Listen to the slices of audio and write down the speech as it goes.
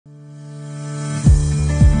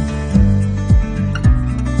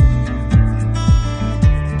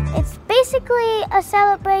a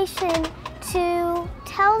celebration to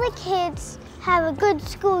tell the kids have a good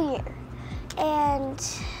school year. And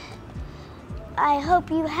I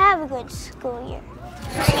hope you have a good school year.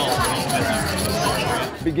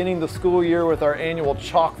 Beginning the school year with our annual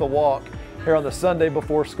Chalk the Walk here on the Sunday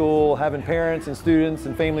before school, having parents and students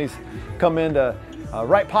and families come in to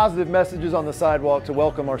write positive messages on the sidewalk to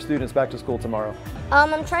welcome our students back to school tomorrow.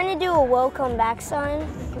 I'm trying to do a welcome back sign.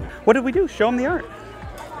 What did we do? Show them the art.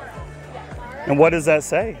 And what does that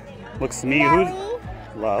say? Looks to me who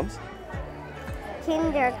loves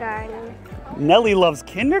kindergarten. Nellie loves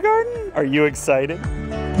kindergarten? Are you excited?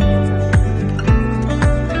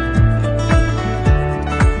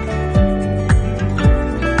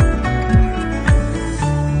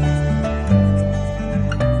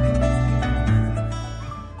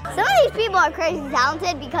 People are crazy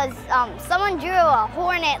talented because someone drew a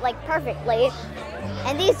hornet like perfectly,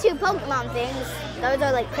 and these two Pokemon things, those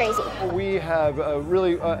are like crazy. We have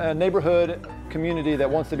a neighborhood community that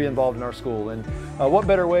wants to be involved in our school, and what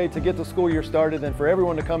better way to get the school year started than for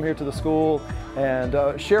everyone to come here to the school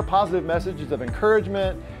and share positive messages of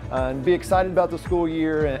encouragement and be excited about the school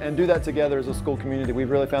year and do that together as a school community.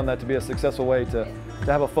 We've really found that to be a successful way to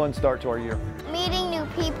have a fun start to our year. Meeting new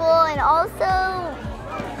people, and also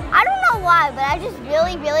I don't know why, but I just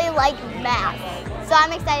really like math. So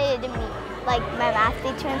I'm excited to meet like my math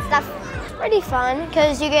teacher and stuff. It's pretty fun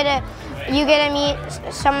because you get to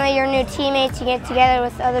meet some of your new teammates. You get together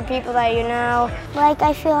with other people that you know. Like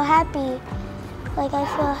I feel happy. Like I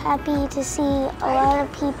feel happy to see a lot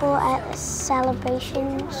of people at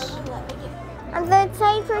celebrations. I'm so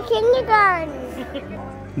excited for kindergarten.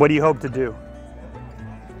 What do you hope to do?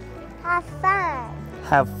 Have fun.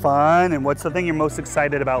 Have fun? And what's the thing you're most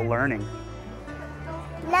excited about learning?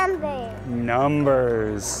 Numbers.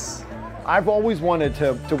 Numbers. I've always wanted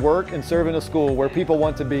to work and serve in a school where people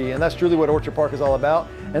want to be, and that's truly what Orchard Park is all about.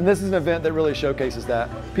 And this is an event that really showcases that.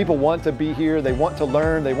 People want to be here, they want to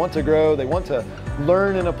learn, they want to grow, they want to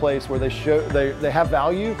learn in a place where they have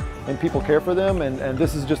value and people care for them, and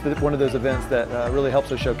this is just one of those events that really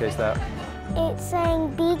helps us showcase that. It's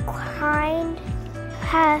saying be kind,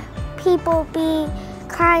 have people be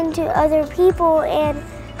kind to other people, and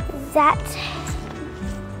that's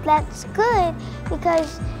good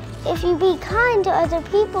because if you be kind to other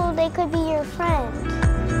people, they could be your friend.